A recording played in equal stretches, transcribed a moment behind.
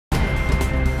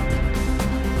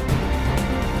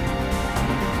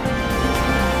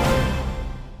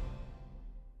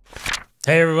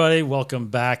Hey everybody, welcome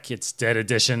back. It's Dead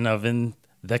Edition of In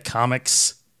the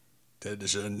Comics. Dead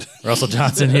Edition. Russell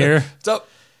Johnson here. What's up?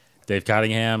 Dave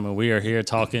Cottingham, and we are here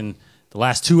talking the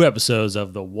last two episodes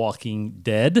of The Walking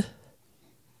Dead.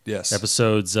 Yes.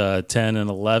 Episodes 10 and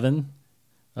 11.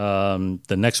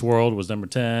 The Next World was number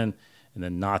 10, and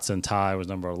then Knots and Tie was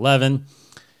number 11.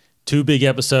 Two big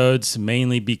episodes,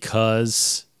 mainly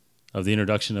because of the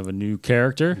introduction of a new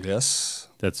character. Yes.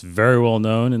 That's very well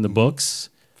known in the books.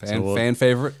 Fan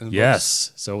favorite. In the Yes.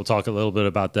 books. So we'll talk a little bit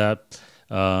about that.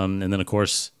 And then, of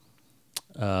course,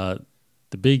 the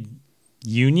big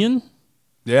union.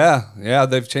 Yeah.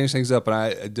 They've changed things up, and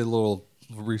I did a little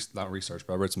not research,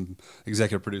 but I read some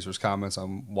executive producers' comments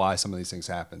on why some of these things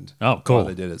happened. Oh, cool. Why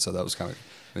they did it. So that was kind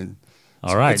of.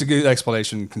 All right. It's a good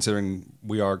explanation considering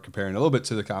we are comparing a little bit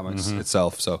to the comics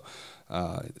itself. So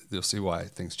you'll see why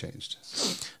things changed.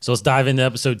 So let's dive into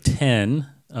episode 10.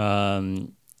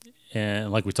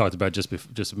 And like we talked about just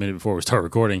a minute before we start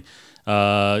recording,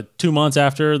 2 months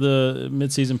after the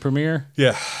mid-season premiere.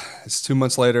 Yeah, it's 2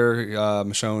 months later.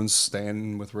 Michonne's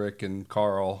staying with Rick and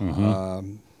Carl.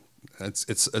 It's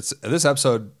this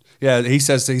episode. Yeah, he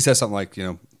says something like,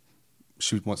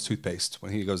 she wants toothpaste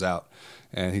when he goes out,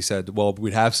 and he said, well,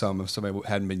 we'd have some if somebody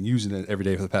hadn't been using it every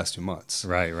day for the past 2 months.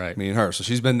 Right. Me and her. So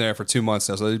she's been there for 2 months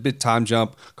now. So there's a bit time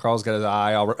jump. Carl's got his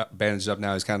eye all bandaged up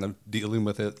now. He's kind of dealing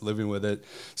with it, living with it.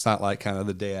 It's not like kind of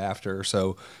the day after.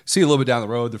 So see a little bit down the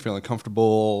road, they're feeling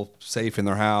comfortable, safe in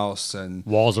their house, and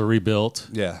Walls are rebuilt.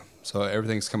 yeah. So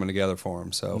everything's coming together for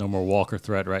them. So No more Walker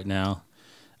threat right now.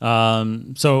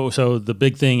 So the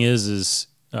big thing is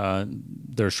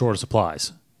they're short of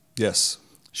supplies. yes.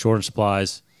 Short of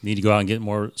supplies. Need to go out and get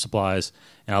more supplies.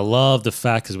 And I love the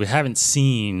fact because we haven't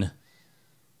seen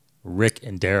Rick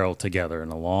and Daryl together in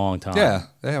a long time. Yeah,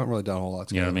 they haven't really done a whole lot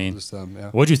together. You know what I mean? Just, yeah.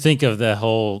 What'd you think of that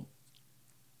whole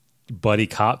buddy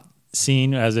cop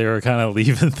scene as they were kind of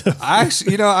leaving the I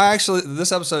actually,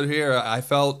 this episode here, I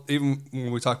felt, even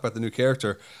when we talked about the new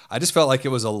character, I just felt like it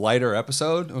was a lighter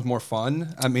episode. It was more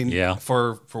fun. I mean, Yeah.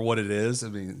 for what it is. I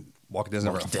mean, Walking Dead's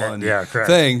never a fun correct.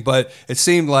 thing, but it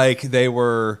seemed like they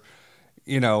were,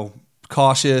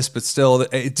 cautious, but still,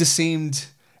 it just seemed,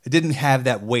 it didn't have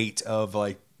that weight of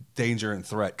like danger and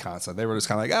threat constant. They were just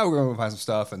kind of like, oh, we're going to find some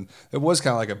stuff. And it was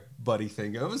kind of like a buddy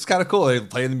thing. It was kind of cool. They were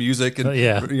playing the music and,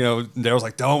 Daryl's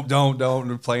like, don't,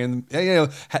 and playing,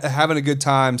 having a good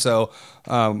time. So,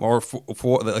 or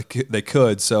for like, they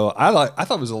could. So I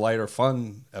thought it was a lighter,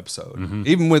 fun episode.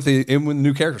 Even when the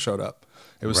new character showed up,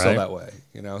 it was still that way,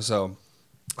 So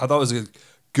I thought it was a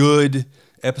good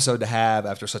episode to have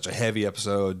after such a heavy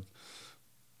episode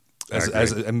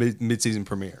as a mid-season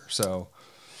premiere. So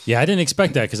Yeah, I didn't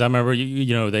expect that because I remember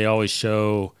they always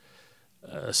show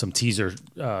some teaser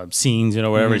scenes,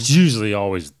 whatever. It's usually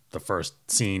always the first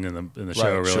scene in the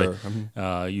show. Really,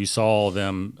 sure. You saw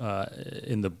them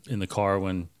in the car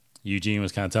when Eugene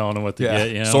was kind of telling them what to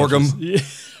get. Sorghum.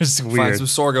 It's weird. Find some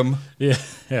sorghum.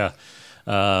 Yeah.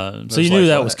 So you knew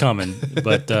that was coming,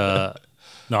 but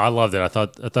no, I loved it. I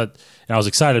thought, and I was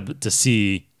excited to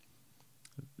see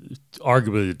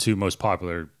arguably the two most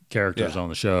popular characters on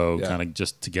the show kind of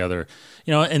just together,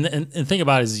 and think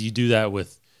about it is you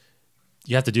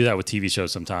have to do that with TV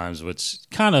shows sometimes, which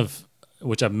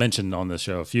I've mentioned on this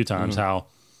show a few times, how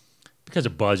because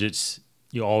of budgets,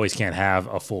 you always can't have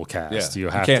a full cast. Yeah. You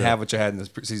can't have what you had in this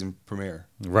season premiere.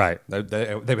 Right.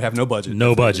 They would have no budget.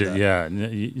 No budget. Yeah.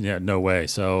 No way.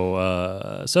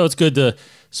 So it's good to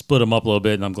split them up a little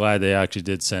bit, and I'm glad they actually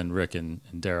did send Rick and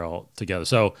Daryl together.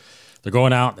 So they're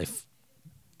going out.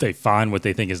 They find what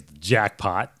they think is the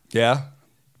jackpot. Yeah.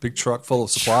 Big truck full of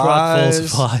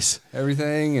supplies.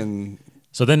 Everything. And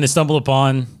so then they stumble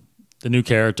upon the new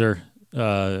character,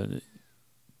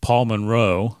 Paul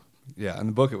Monroe. Yeah, in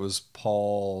the book it was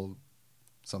Paul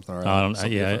something or other.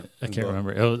 I can't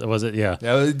remember. Was it? Yeah.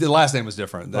 Yeah, the last name was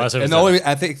different. I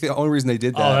think the only reason they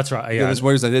did that. Oh, that's right. Yeah. The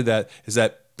reason they did that is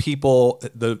that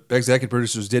the executive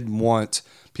producers didn't want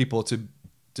people to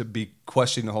be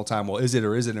questioning the whole time. Well, is it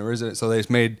or isn't it or isn't it? So they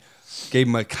just gave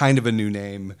him a kind of a new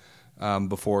name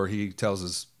before he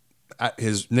tells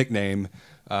his nickname.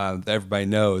 That everybody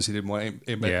knows. He didn't want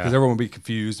because everyone would be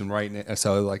confused and writing it.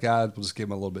 So we'll just give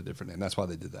him a little bit different name. That's why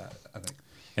they did that, I think.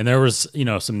 And there was,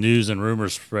 some news and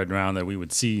rumors spread around that we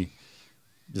would see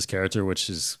this character, which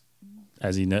is,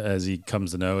 as he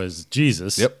comes to know, as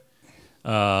Jesus. Yep.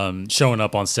 Showing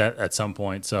up on set at some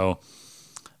point. So,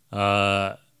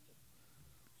 I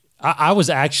was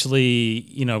actually,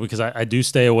 because I do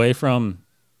stay away from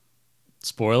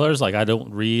spoilers. Like I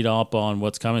don't read up on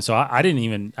what's coming, so I didn't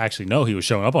even actually know he was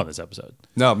showing up on this episode.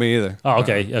 No, me either. Oh,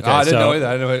 okay. No, I didn't know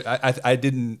either.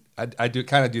 I do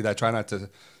kind of do that. Try not to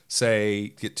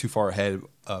get too far ahead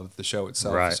of the show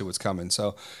itself Right. to see what's coming.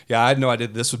 So yeah, I had no idea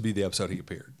this would be the episode he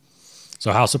appeared.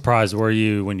 So how surprised were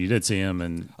you when you did see him?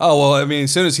 And Oh well, I mean,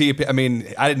 as soon as I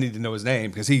didn't need to know his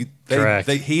name because he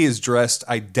is dressed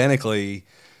identically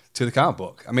to the comic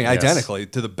book. I mean, Yes. identically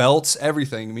to the belts,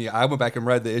 everything. I mean, I went back and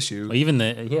read the issue. even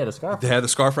he had a scarf. They had the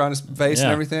scarf around his face and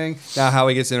Yeah. everything. Now, how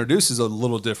he gets introduced is a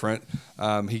little different.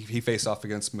 He faced off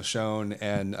against Michonne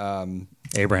and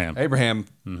Abraham.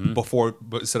 before,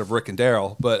 but instead of Rick and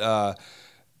Daryl. But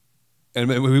and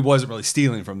he wasn't really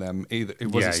stealing from them either.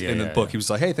 It wasn't in the book. He was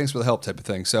like, "Hey, thanks for the help," type of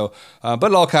thing. So, but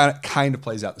it all kind of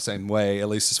plays out the same way, at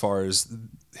least as far as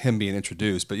him being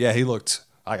introduced. But yeah, he looked.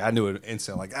 Like I knew it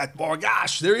instantly. Like, oh my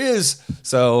gosh, there he is.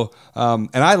 So,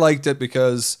 and I liked it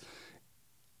because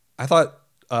I thought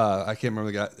I can't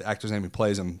remember the actor's name who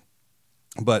plays him,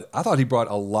 but I thought he brought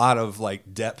a lot of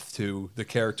like depth to the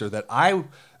character that I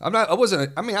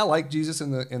like Jesus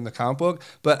in the comic book,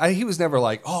 but he was never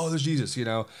like, oh, there's Jesus.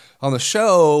 On the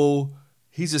show,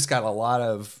 he's just got a lot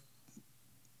of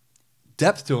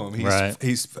depth to him.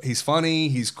 He's funny.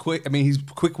 He's quick. I mean, he's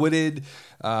quick-witted.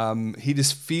 He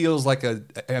just feels like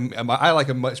I like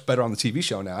him much better on the TV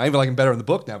show now. I even like him better in the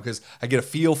book now because I get a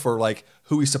feel for like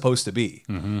who he's supposed to be.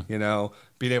 Being able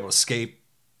to escape,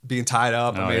 being tied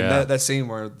up. That scene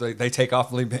where they take off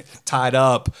and leave me tied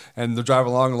up, and they're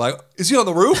driving along and like, is he on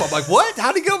the roof? I'm like, what?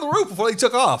 How did he get on the roof before he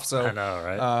took off? So I know,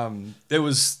 right? It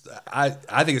was. I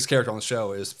think his character on the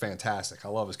show is fantastic. I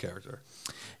love his character.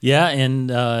 Yeah,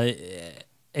 and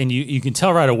you can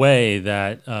tell right away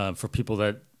that for people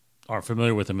that aren't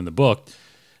familiar with him in the book,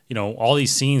 all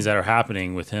these scenes that are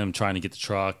happening with him trying to get the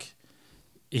truck,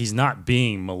 he's not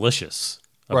being malicious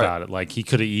about it. Like he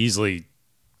could have easily,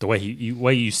 the way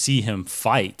you see him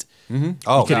fight,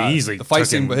 Oh, he could have easily the fight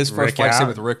scene. His first fight scene out.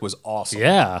 with Rick was awesome.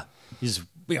 Yeah, he's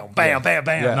bam,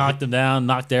 knocked him down,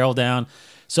 knocked Daryl down.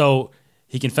 So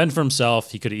he can fend for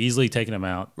himself. He could have easily taken him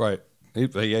out. Right. He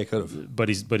could have. But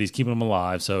he's keeping him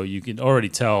alive, so you can already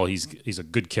tell he's a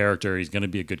good character. He's going to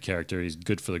be a good character. He's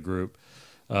good for the group,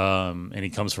 and he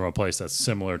comes from a place that's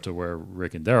similar to where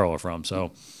Rick and Daryl are from.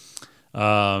 So,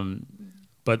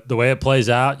 but the way it plays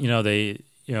out,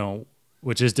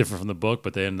 which is different from the book,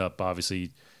 but they end up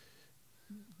obviously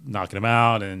knocking him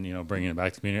out and bringing him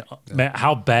back to the community. Man,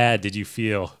 how bad did you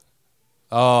feel?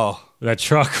 Oh, that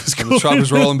truck was going. The truck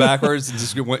was rolling backwards and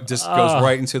just goes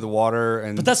right into the water.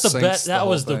 And but that's the best. That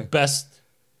was the best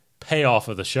payoff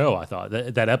of the show. I thought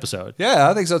that episode. Yeah,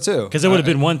 I think so too. Because it would have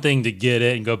been one thing to get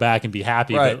it and go back and be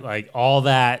happy, but like all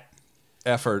that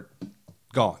effort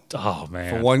gone. Oh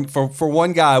man, for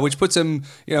one guy, which puts him,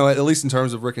 at least in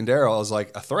terms of Rick and Daryl, as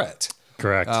like a threat.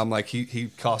 Correct. Like he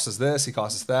costs us this, he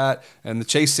costs us that, and the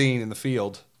chase scene in the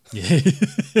field.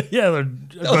 Yeah, they're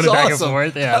going back and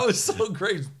forth. Yeah, that was so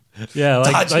great. Yeah,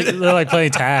 like they're like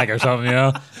playing tag or something.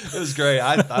 It was great.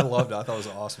 I loved it. I thought it was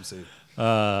an awesome scene.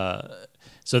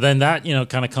 So then that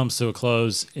kind of comes to a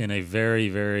close in a very,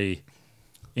 very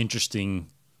interesting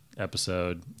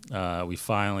episode. We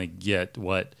finally get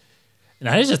what.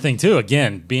 Now here's the thing too.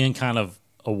 Again, being kind of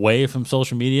away from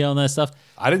social media and that stuff.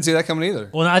 I didn't see that coming either.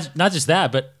 Well, not just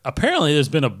that, but apparently there's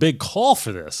been a big call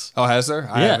for this. Oh, has there?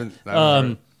 I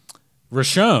haven't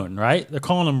Rashon, right? They're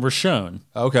calling him Rashon.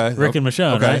 Okay. Rick and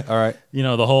Michonne, okay. right? All right.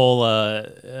 The whole,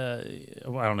 I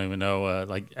don't even know,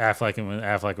 like Affleck and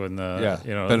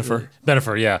Bennifer.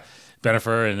 Bennifer, yeah.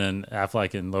 Bennifer and then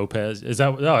Affleck and Lopez. They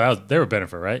were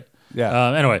Bennifer, right?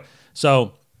 Yeah. Anyway,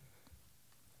 so,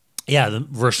 yeah, the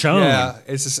Rashon. Yeah,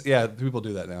 it's just, people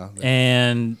do that now.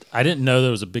 And I didn't know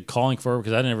there was a big calling for it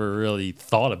because I never really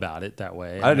thought about it that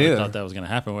way. I didn't either. Thought that was going to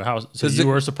happen. So you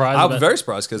were surprised? I was very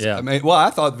surprised because, yeah. I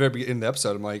thought at the very beginning of the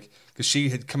episode, I'm like, because she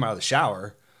had come out of the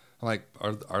shower. I'm like,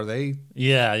 are they?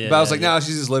 Yeah. But I was like, no,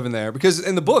 she's just living there. Because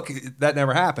in the book, that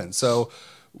never happened. So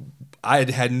I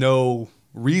had no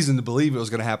reason to believe it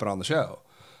was going to happen on the show.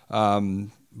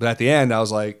 But at the end, I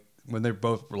was like, when they're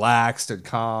both relaxed and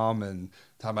calm and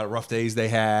talking about rough days they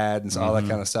had and all that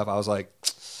kind of stuff, I was like,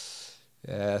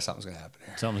 yeah, something's going to happen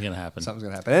here. Something's going to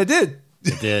happen. And it did.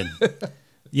 It did.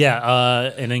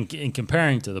 Yeah. And in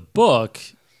comparing to the book,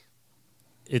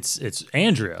 it's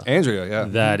Andrea. Yeah.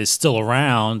 That is still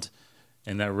around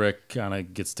and that Rick kind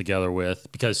of gets together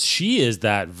with because she is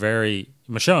that very...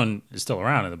 Michonne is still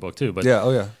around in the book too, but... Yeah,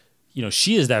 oh yeah.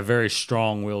 She is that very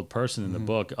strong-willed person in the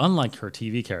book, unlike her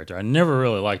TV character. I never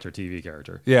really liked her TV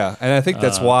character. Yeah, and I think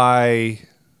that's why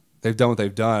they've done what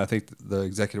they've done. I think one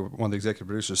of the executive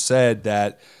producers said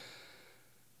that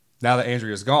now that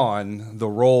Andrea's gone, the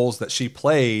roles that she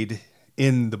played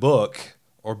in the book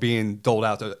are being doled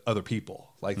out to other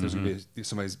people. Like there's going to be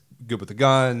somebody's good with the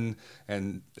gun,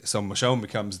 and so Michonne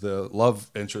becomes the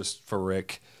love interest for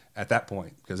Rick, at that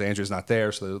point because Andrea's not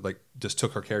there, so they like just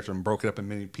took her character and broke it up in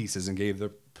many pieces and gave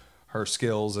her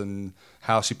skills and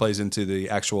how she plays into the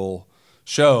actual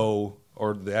show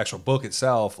or the actual book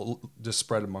itself just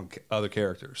spread among other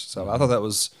characters. So I thought that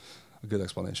was a good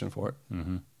explanation for it.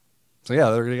 So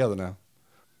yeah, they're together now.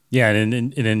 Yeah,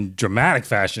 and in dramatic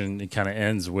fashion, it kind of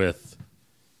ends with,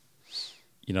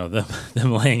 you know,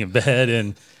 them laying in bed,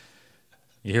 and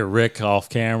you hear Rick off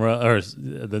camera, or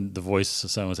the voice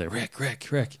of someone say, Rick. I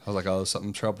was like, oh,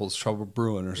 trouble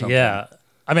brewing or something. Yeah,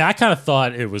 I mean, I kind of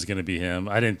thought it was going to be him.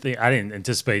 I didn't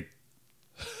anticipate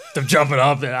them jumping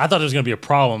up. I thought there was going to be a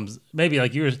problem. Maybe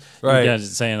like you were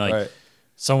guys saying, like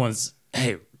someone's,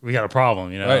 hey, we got a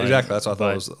problem. You know, right? Exactly. That's what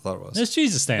I thought it was. There's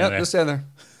Jesus standing there. Just stand there.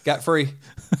 Got free.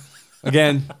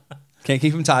 Again, can't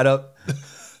keep him tied up.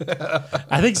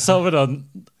 I think someone on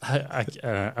I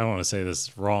don't want to say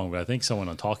this wrong, but I think someone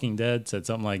on Talking Dead said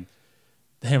something like,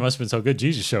 "Hey, it must have been so good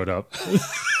Jesus showed up."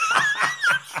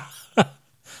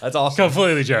 That's awesome.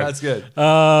 Completely joke. That's good.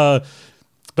 But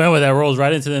anyway, that rolls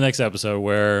right into the next episode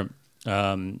where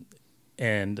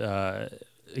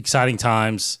exciting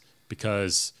times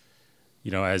because,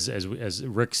 you know, as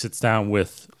Rick sits down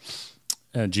with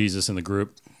Jesus in the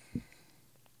group,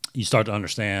 you start to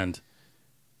understand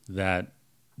that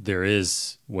there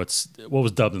is what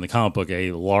was dubbed in the comic book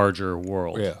a larger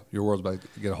world. Yeah, your world's about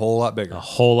to get a whole lot bigger. A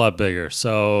whole lot bigger.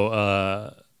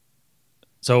 So,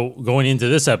 going into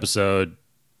this episode,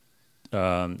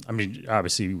 I mean,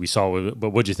 obviously we saw it,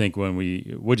 but what'd you think we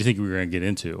were going to get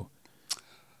into?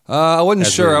 I wasn't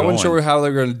sure. I wasn't sure how they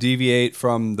were going to deviate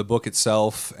from the book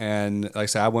itself. And like I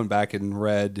said, I went back and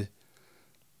read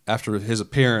after his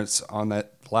appearance on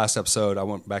that last episode. I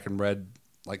went back and read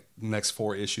like the next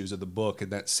 4 issues of the book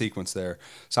and that sequence there.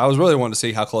 So I was really wanting to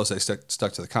see how close they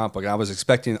stuck to the comic book. And I was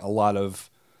expecting a lot of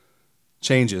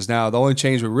changes. Now, the only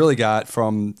change we really got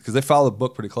from, because they follow the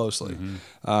book pretty closely,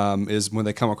 is when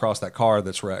they come across that car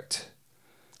that's wrecked.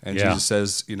 And Jesus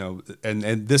says, you know,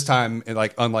 and this time,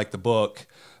 like unlike the book,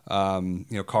 you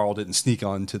know, Carl didn't sneak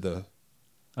onto the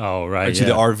the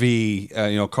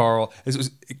RV. You know,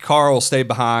 Carl stayed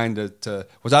behind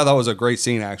which I thought was a great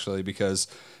scene actually, because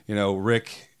you know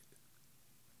Rick,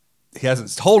 he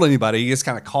hasn't told anybody. He gets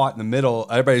kind of caught in the middle.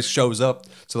 Everybody shows up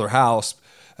to their house,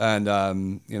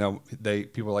 and you know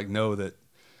people like know that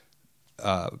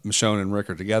Michonne and Rick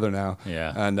are together now.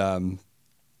 Yeah, and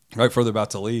right before they're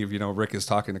about to leave, you know, Rick is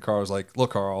talking to Carl. He's like,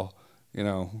 "Look, Carl, you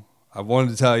know, I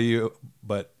wanted to tell you,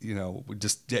 but you know,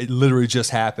 it literally just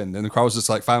happened." And Carl was just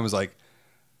like, "Fine," was like,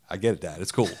 "I get it, Dad.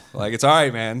 It's cool. Like, it's all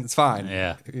right, man. It's fine."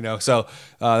 Yeah, you know. So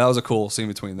that was a cool scene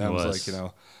between them. It was like, you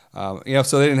know,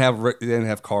 so they didn't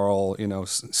have Carl, you know,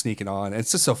 sneaking on. And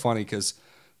it's just so funny because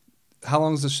how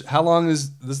long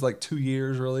is this? Like 2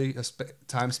 years, really, a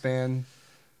time span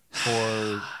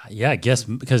for? Yeah, I guess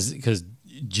because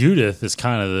Judith is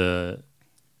kind of the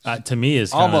to me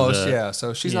is kind almost of the, yeah.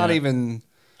 So she's not even.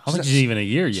 I don't think she's even a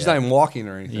year yet. She's not even walking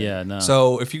or anything. Yeah, no.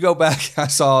 So if you go back, I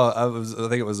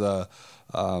think it was a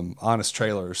Honest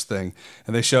Trailers thing,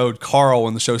 and they showed Carl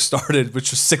when the show started, which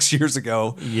was 6 years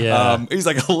ago. Yeah, he's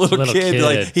like a little kid.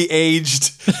 Like he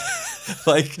aged.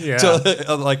 Like his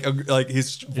voice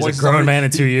he's a grown man in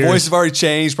 2 years. Voice has already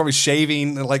changed, probably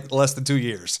shaving in like less than 2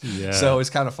 years. Yeah. So it's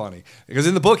kind of funny because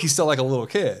in the book he's still like a little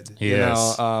kid. He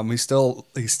is.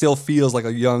 He still feels like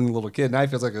a young little kid. Now he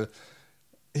feels like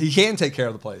he can take care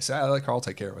of the place. I let Carl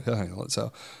take care of it. He'll handle it.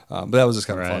 So, but that was just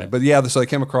kind of funny. But yeah, so they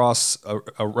came across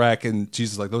a wreck, and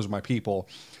Jesus like, "Those are my people."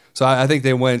 So I think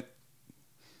they went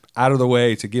out of the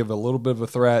way to give a little bit of a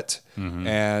threat,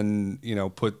 and you know,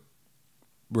 put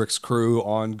Rick's crew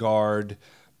on guard,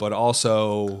 but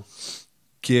also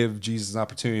give Jesus an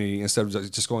opportunity instead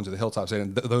of just going to the hilltop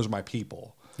saying, "Those are my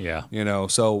people." Yeah. You know,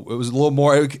 so it was a little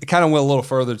more, it kind of went a little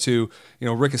further to, you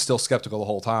know, Rick is still skeptical the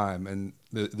whole time, and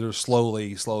they're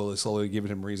slowly giving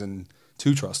him reason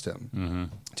to trust him,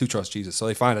 to trust Jesus. So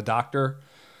they find a doctor,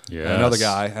 another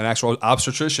guy, an actual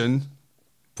obstetrician,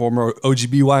 former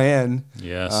OGBYN,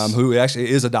 who actually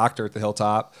is a doctor at the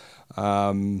hilltop.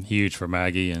 Huge for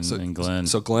Maggie and Glenn.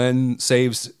 So Glenn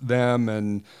saves them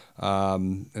and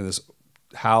in this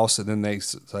house, and then they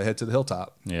head to the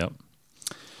hilltop. Yep.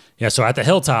 Yeah, so at the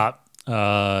hilltop,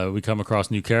 we come across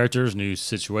new characters, new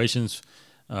situations,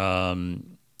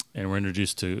 and we're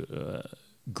introduced to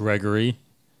Gregory,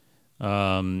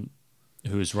 who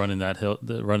is running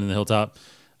the hilltop.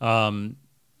 And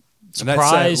that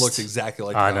set looks exactly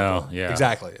like I know, yeah,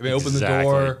 exactly. I mean, open the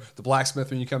door, the blacksmith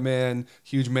when you come in,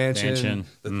 huge mansion.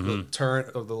 The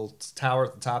turret of the tower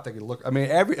at the top. They could look. I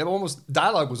mean, almost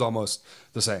dialogue was almost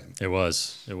the same. It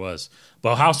was.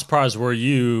 But how surprised were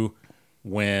you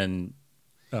when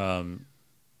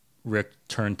Rick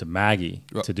turned to Maggie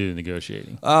to do the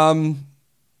negotiating.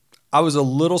 I was a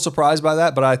little surprised by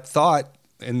that, but I thought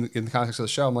in the context of the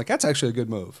show, I'm like, that's actually a good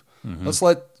move. Mm-hmm. Let's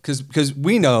because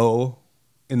we know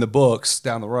in the books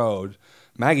down the road,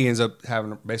 Maggie ends up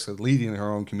basically leading her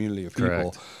own community of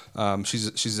people.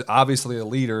 She's obviously a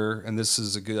leader, and this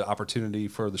is a good opportunity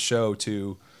for the show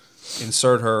to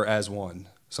insert her as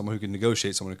someone who can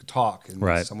negotiate, someone who can talk,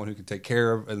 and someone who can take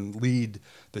care of and lead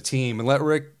the team. And let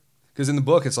Rick, because in the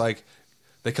book it's like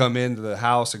they come into the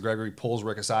house and Gregory pulls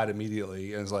Rick aside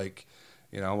immediately and is like,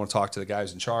 I want to talk to the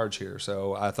guys in charge here.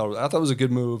 So I thought it was a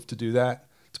good move to do that,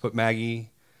 to put Maggie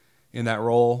in that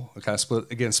role, and kind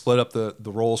of split up the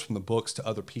roles from the books to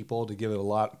other people to give it a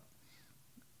lot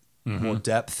more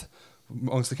depth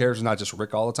amongst the characters, not just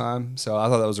Rick all the time. So I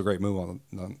thought that was a great move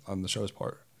on the show's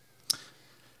part.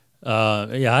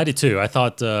 Yeah, I did too. I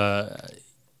thought, I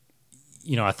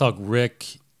thought Rick,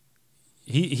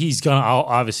 he's gonna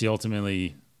obviously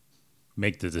ultimately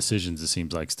make the decisions. It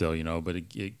seems like still, but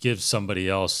it gives somebody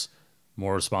else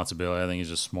more responsibility. I think he's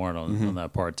just smart on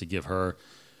that part to give her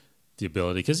the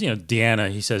ability, because Deanna,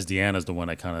 he says Deanna's the one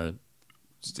that kind of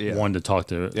wanted to talk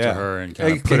to her and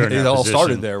kind of put her in that position. It all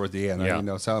started there with Deanna.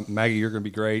 Yeah. So Maggie, you're going to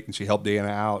be great, and she helped Deanna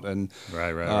out, and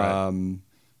right.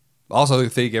 Also,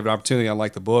 they gave an opportunity.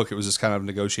 Unlike the book, it was just kind of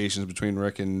negotiations between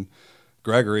Rick and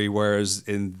Gregory, whereas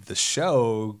in the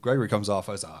show, Gregory comes off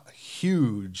as a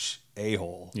huge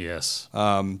a-hole. Yes.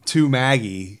 To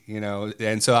Maggie,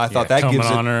 and so I thought that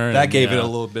gave it a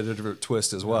little bit of a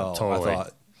twist as well. Totally. I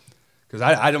thought, because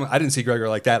I didn't see Gregory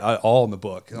like that at all in the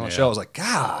book. And on the show, I was like,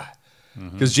 God,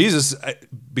 because Jesus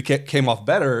came off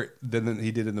better than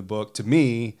he did in the book to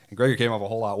me, and Gregory came off a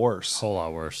whole lot worse.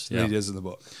 Than he does in the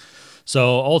book.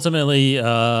 So ultimately,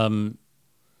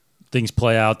 things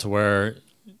play out to where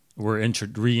we're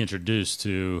reintroduced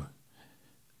to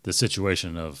the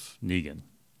situation of Negan.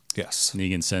 Yes,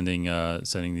 Negan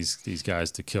sending these guys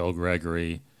to kill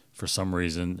Gregory for some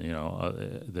reason.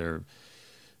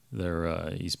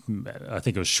 He's I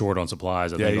think it was short on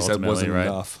supplies. I think he said wasn't right?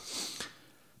 enough.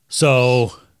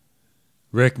 So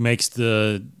Rick makes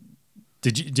the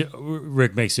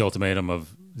ultimatum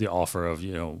of the offer of,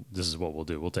 this is what we'll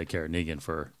do. We'll take care of Negan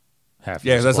for half.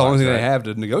 Yeah, that's the only thing they have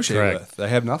to negotiate with. They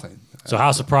have nothing. So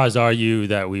how surprised are you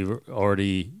that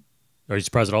are you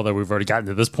surprised at all that we've already gotten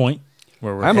to this point?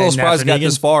 Where we're I'm a little surprised we got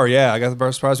this far. Yeah, I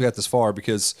got surprised we got this far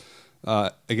because,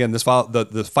 again,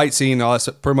 the fight scene, all that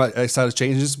stuff, pretty much started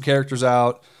changing some characters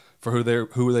out for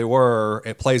who they were.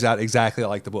 It plays out exactly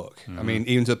like the book. I mean,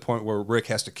 even to the point where Rick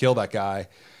has to kill that guy,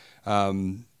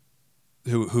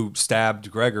 who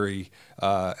stabbed Gregory,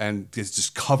 and is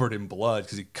just covered in blood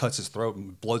because he cuts his throat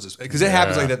and blood's his, because it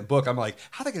happens like that in the book. I'm like,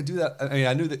 how are they gonna do that? I mean,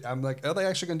 I knew that. I'm like, are they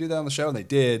actually gonna do that on the show? And they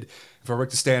did. For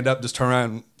Rick to stand up, just turn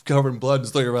around, covered in blood,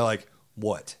 just look around like,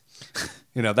 what?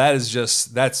 That is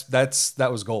just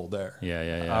that was gold there.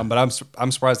 Yeah. But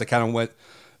I'm surprised they kind of went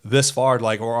this far.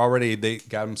 Like, they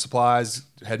got him supplies,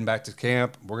 heading back to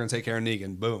camp. We're gonna take care of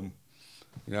Negan. Boom.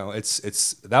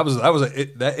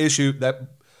 That issue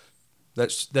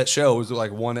that show was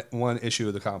like one issue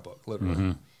of the comic book,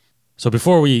 literally. So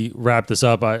before we wrap this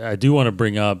up, I do want to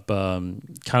bring up kind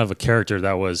of a character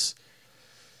that was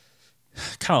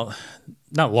kind of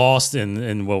not lost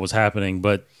in what was happening,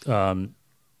 but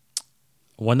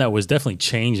one that was definitely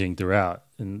changing throughout.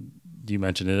 And you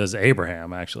mentioned it as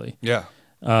Abraham, actually. Yeah.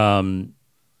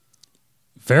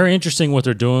 Very interesting what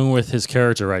they're doing with his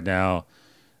character right now.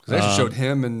 They actually showed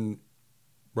him and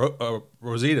Rosita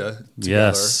together.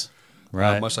 Yes.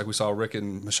 Right. Much like we saw Rick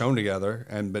and Michonne together,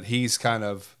 but he's kind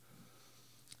of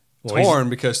torn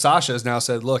because Sasha has now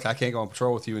said, "Look, I can't go on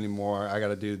patrol with you anymore. I got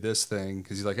to do this thing."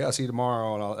 Because he's like, "Yeah, I'll see you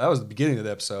tomorrow." And that was the beginning of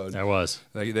the episode. That was.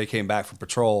 They came back from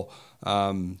patrol.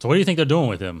 So what do you think they're doing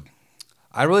with him?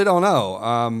 I really don't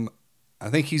know. I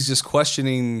think he's just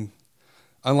questioning.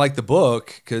 Unlike the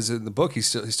book, because in the book he's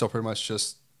still pretty much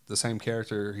just the same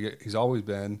character he's always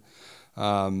been.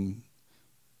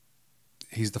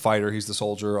 He's the fighter, he's the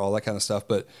soldier, all that kind of stuff.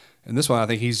 But in this one, I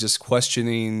think he's just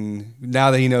questioning, now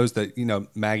that he knows that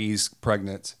Maggie's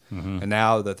pregnant, and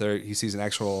now that he sees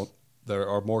there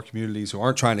are more communities who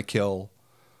aren't trying to kill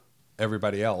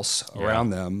everybody else around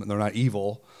them, and they're not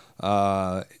evil.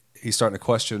 He's starting to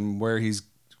question where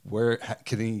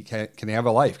can he have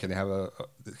a life? Can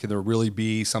there really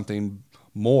be something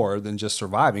more than just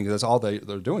surviving? Because that's all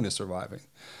they're doing is surviving.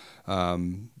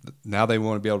 Now they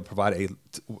want to be able to provide a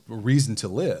reason to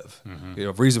live,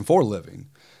 a reason for living.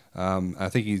 I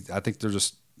think they're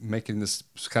just making this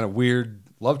kind of weird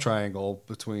love triangle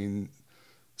between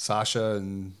Sasha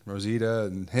and Rosita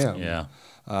and him. Yeah.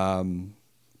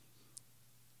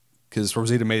 because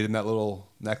Rosita made him that little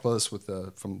necklace with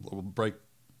the from little bright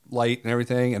light and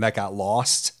everything, and that got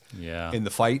lost in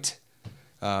the fight.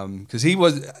 Because he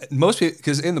was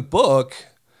because in the book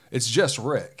it's just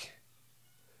Rick.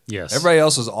 Yes, everybody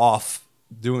else is off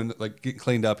doing like getting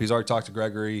cleaned up. He's already talked to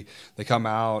Gregory. They come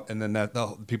out, and then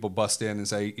the people bust in and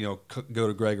say, go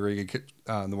to Gregory.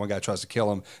 And the one guy tries to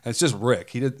kill him, and it's just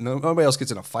Rick. Nobody else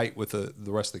gets in a fight with the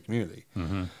rest of the community.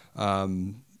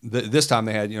 Mm-hmm. This time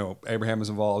they had Abraham was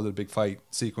involved in a big fight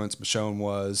sequence. Michonne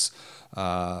was.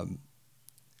 But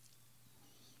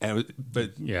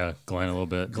Glenn a little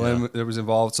bit. Glenn was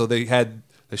involved, so they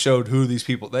showed who these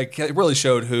people. They really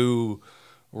showed who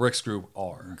Rick's group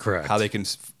are. Correct. How they can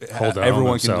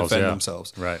everyone can defend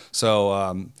themselves. Right.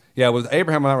 So with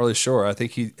Abraham, I'm not really sure. I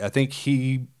think he. I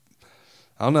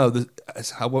don't know.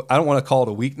 I don't want to call it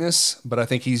a weakness, but I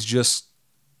think he's just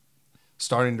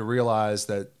starting to realize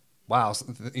that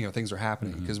things are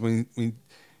happening because when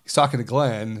he's talking to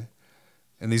Glenn.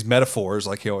 And these metaphors,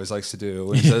 like he always likes to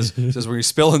do, and he says, "When you're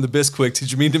spilling the Bisquick,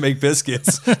 did you mean to make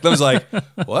biscuits?" And I was like,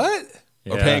 "What?"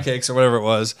 Or pancakes or whatever it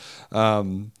was.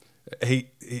 He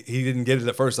didn't get it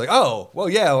at first. Like, oh, well,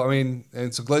 yeah. I mean,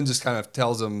 and so Glenn just kind of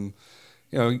tells him,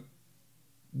 we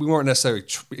weren't necessarily,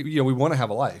 we want to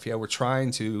have a life. Yeah, we're trying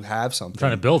to have something,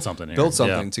 trying to build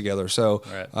something together. So,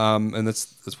 and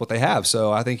that's what they have.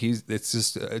 So I think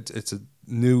it's a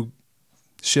new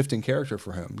shifting character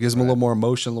for him. Gives him a little more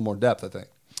emotion, a little more depth, I think.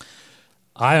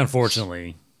 I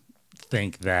unfortunately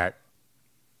think that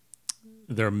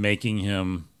they're making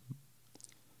him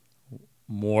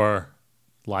more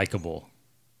likable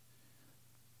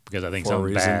because I think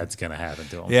something bad's going to happen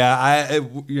to him. Yeah,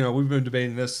 we've been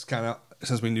debating this kind of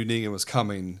since we knew Negan was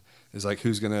coming. Is like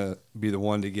who's going to be the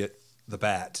one to get the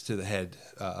bat to the head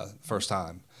first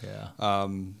time. Yeah.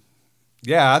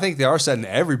 Yeah, I think they are setting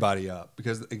everybody up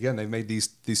because again they've made these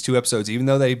 2 episodes, even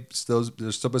though there's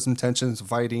still been some tension, some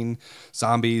fighting,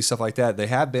 zombies, stuff like that. They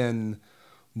have been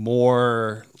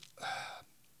more.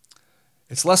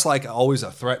 It's less like always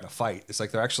a threat and a fight. It's like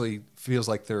they're actually feels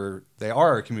like they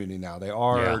are a community now. They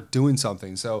are doing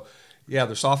something. So yeah,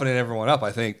 they're softening everyone up.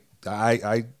 I think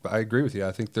I agree with you.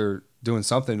 I think they're doing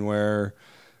something where.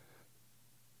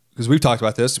 Because we've talked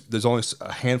about this, there's only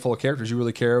a handful of characters you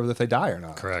really care if they die or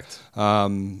not. Correct.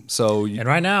 And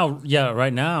right now,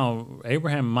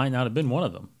 Abraham might not have been one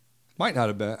of them. Might not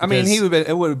have been. I mean,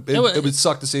 it would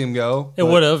suck to see him go. It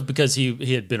would have because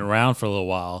he had been around for a little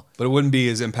while. But it wouldn't be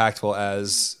as impactful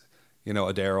as a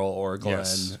Daryl or a Glenn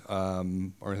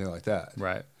or anything like that.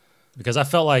 Right. Because I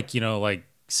felt like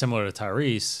similar to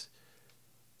Tyrese,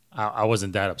 I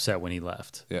wasn't that upset when he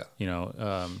left. Yeah.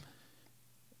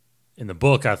 In the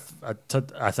book, I think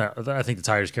the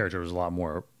Tyrese character was a lot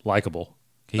more likable.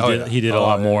 He did a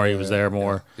lot more. He was there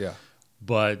more. Yeah.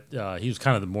 But he was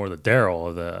kind of more the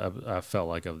Daryl of I felt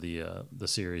like of the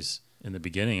series in the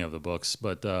beginning of the books.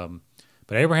 But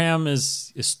Abraham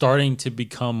is starting to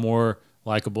become more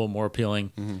likable, more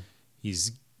appealing. Mm-hmm.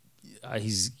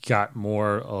 He's got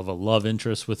more of a love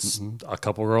interest with a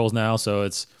couple girls now. So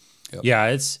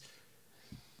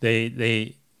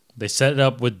They set it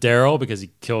up with Daryl because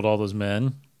he killed all those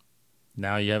men.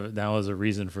 Now there's a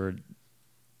reason for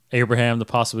Abraham to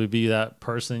possibly be that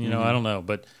person. I don't know,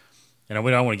 but we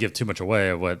don't want to give too much away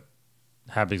of what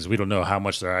happens. We don't know how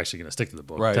much they're actually going to stick to the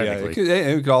book. Right? Technically. Yeah,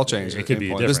 it could all change. It could be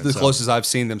different. This is the closest I've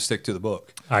seen them stick to the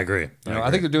book. I agree. I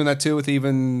think they're doing that too with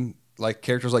even like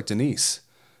characters like Denise,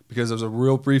 because there's a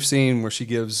real brief scene where she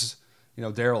gives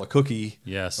Daryl a cookie,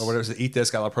 yes, or whatever, to eat this,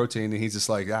 got a lot of protein, and he's just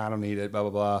like, I don't need it, blah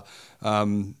blah blah.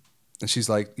 And she's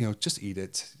like, just eat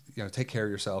it. Take care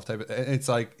of yourself. Type of, it's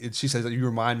like she says, you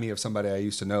remind me of somebody I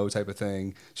used to know, type of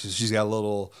thing. She's got a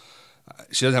little.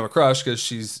 She doesn't have a crush because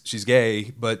she's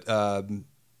gay, but I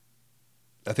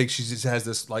think she just has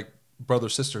this like brother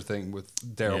sister thing with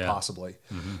Daryl possibly.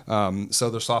 Mm-hmm. So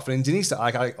they're softening Denise.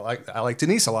 I like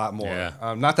Denise a lot more.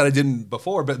 Yeah. Not that I didn't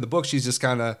before, but in the book she's just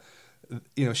kind of.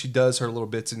 She does her little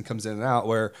bits and comes in and out,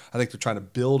 where I think they're trying to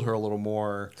build her a little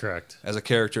more correct as a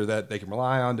character that they can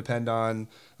rely on, depend on,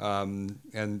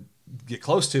 and get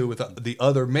close to with the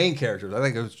other main characters. I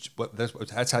think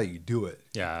that's how you do it.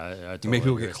 Yeah, I totally you make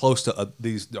people agree. get close to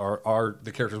these are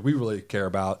the characters we really care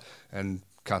about, and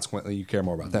consequently you care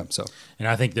more about them. So, and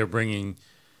I think bringing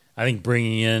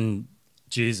in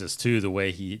Jesus too, the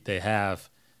way they have,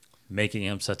 making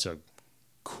him such a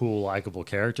cool, likable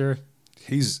character.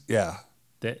 He's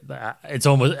it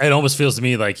almost feels to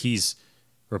me like he's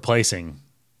replacing.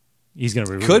 He's going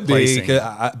to be could replacing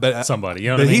but somebody. You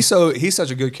know but what I mean? He's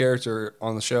such a good character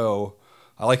on the show.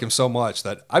 I like him so much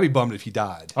that I'd be bummed if he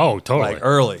died. Oh, totally. Like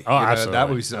early. Oh, absolutely. That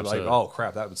would be absolutely. like, oh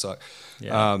crap, that would suck.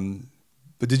 Yeah.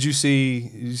 But did you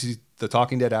see The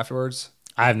Talking Dead afterwards?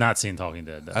 I have not seen Talking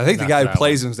Dead. I think the Not guy for who that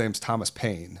plays him, his name's Thomas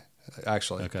Paine,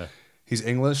 actually. Okay. He's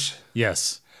English.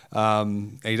 Yes.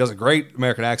 And he does a great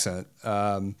American accent.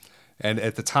 And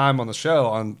at the time on the show,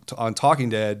 on Talking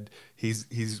Dead, he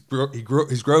grew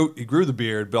the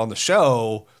beard, but on the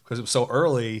show, because it was so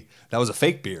early, that was a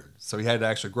fake beard. So he had to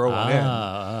actually grow one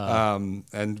in.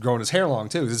 And growing his hair long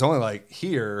too. It's only like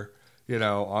here,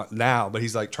 now, but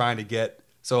he's like trying to get.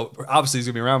 So obviously he's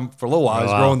gonna be around for a little while.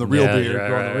 He's growing the real beard,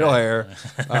 growing the real hair.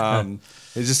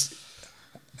 It's just,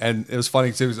 and it was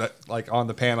funny too. Like on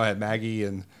the panel, I had Maggie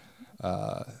and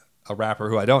a rapper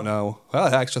who I don't know.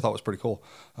 Well, I actually thought was pretty cool.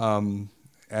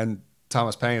 And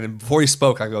Thomas Paine. And before he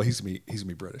spoke, I go, he's gonna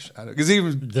be British, because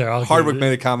even Hardwick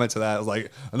made a comment to that. It was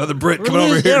like, another Brit coming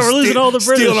over here, we're losing all the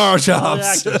British, stealing our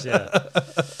jobs. Actors,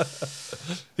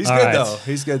 He's good though.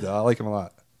 He's good though. I like him a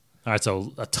lot. All right,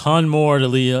 so a ton more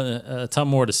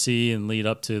to see and lead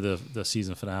up to the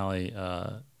season finale.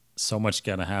 So much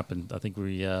gonna happen. I think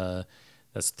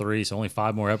that's 3, so only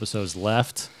 5 more episodes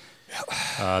left.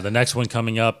 The next one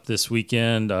coming up this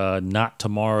weekend, Not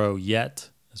Tomorrow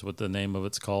Yet, is what the name of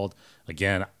it's called.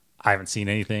 Again, I haven't seen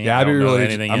anything. Yeah, I'm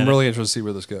really interested to see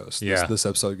where this goes. Yeah. This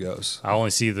episode goes. I only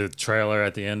see the trailer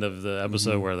at the end of the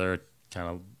episode where they're kind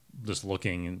of just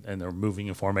looking and they're moving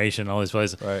in formation, all these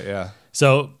places. Right. Yeah.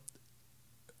 So.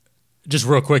 Just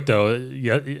real quick, though,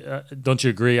 don't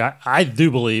you agree? I do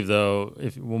believe, though,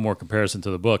 if one more comparison to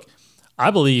the book,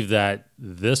 I believe that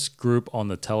this group on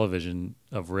the television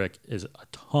of Rick is a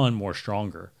ton more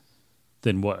stronger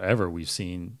than whatever we've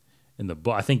seen in the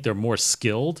book. I think they're more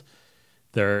skilled.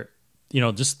 They're,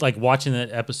 just like watching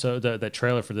that episode, that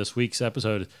trailer for this week's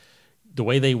episode, the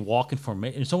way they walk in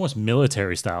formation, it's almost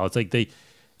military style. It's like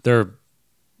they're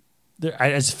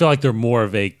I just feel like they're more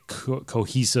of a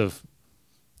cohesive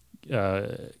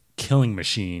killing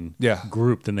machine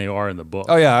group than they are in the book.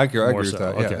 Oh yeah, I agree with so.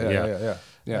 that. Okay,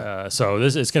 yeah. So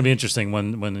it's going to be interesting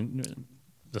when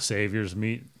the Saviors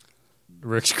meet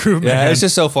Rick's crew. Yeah, it's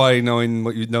just so funny knowing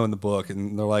what you know in the book,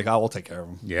 and they're like, "I will take care of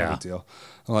them." Yeah, no big deal.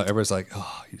 Everybody's like,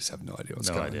 "Oh, you just have no idea what's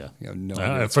going on." Idea. No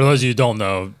idea. For those of you who don't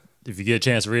know, if you get a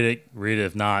chance to read it.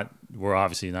 If not, we're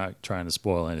obviously not trying to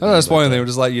spoil anything. I'm not spoiling anything. We're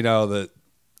just letting you know that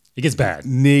it gets bad.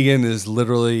 Negan is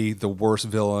literally the worst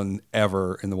villain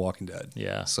ever in The Walking Dead.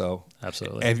 Yeah. So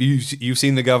absolutely. Have you've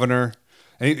seen the Governor?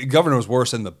 And the Governor was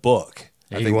worse in the book.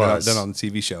 I think than on the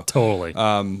TV show. Totally.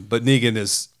 But Negan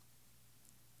is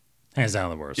hands down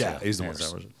the worst. Yeah, he's the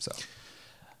worst. So.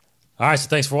 All right, so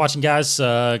thanks for watching, guys.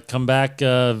 Come back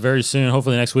very soon,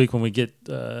 hopefully next week when we get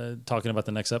talking about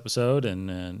the next episode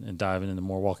and diving into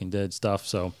more Walking Dead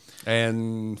stuff.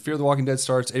 And Fear the Walking Dead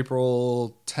starts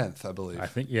April 10th, I believe. I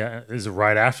think, is it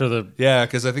right after the? Yeah,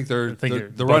 because I think they're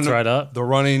running right up. They're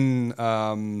running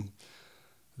the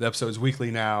episodes weekly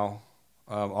now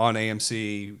on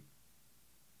AMC.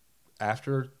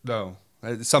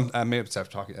 Maybe it's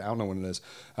after Talking. I don't know when it is,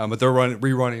 but they're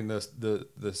rerunning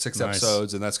the 6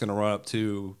 episodes, and that's going to run up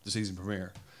to the season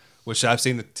premiere. Which I've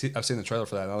seen the trailer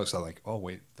for that, and I was like, oh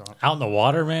wait, out in the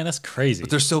water, man, that's crazy. But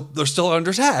they're still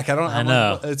under attack. I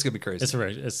know it's gonna be crazy.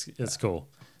 It's cool.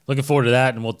 Looking forward to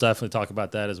that, and we'll definitely talk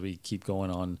about that as we keep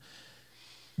going on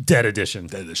Dead Edition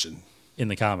in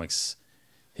the comics.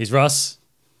 He's Russ.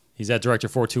 He's at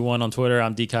Director421 on Twitter.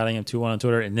 I'm DCottingham21 on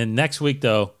Twitter. And then next week,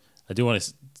 though, I do want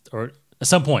to, or at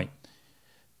some point,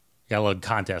 got a little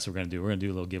contest we're going to do. We're going to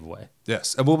do a little giveaway.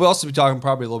 Yes. And we'll also be talking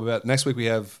probably a little bit about next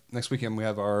weekend we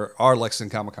have our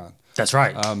Lexington Comic-Con. That's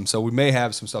right. So we may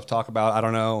have some stuff to talk about. I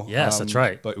don't know. Yes, that's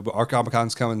right. But our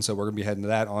Comic-Con's coming, so we're going to be heading to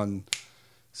that on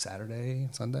Saturday,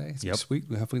 Sunday. It's sweet.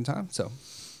 We have time. So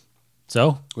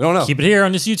we don't know. Keep it here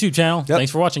on this YouTube channel. Yep.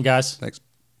 Thanks for watching, guys. Thanks.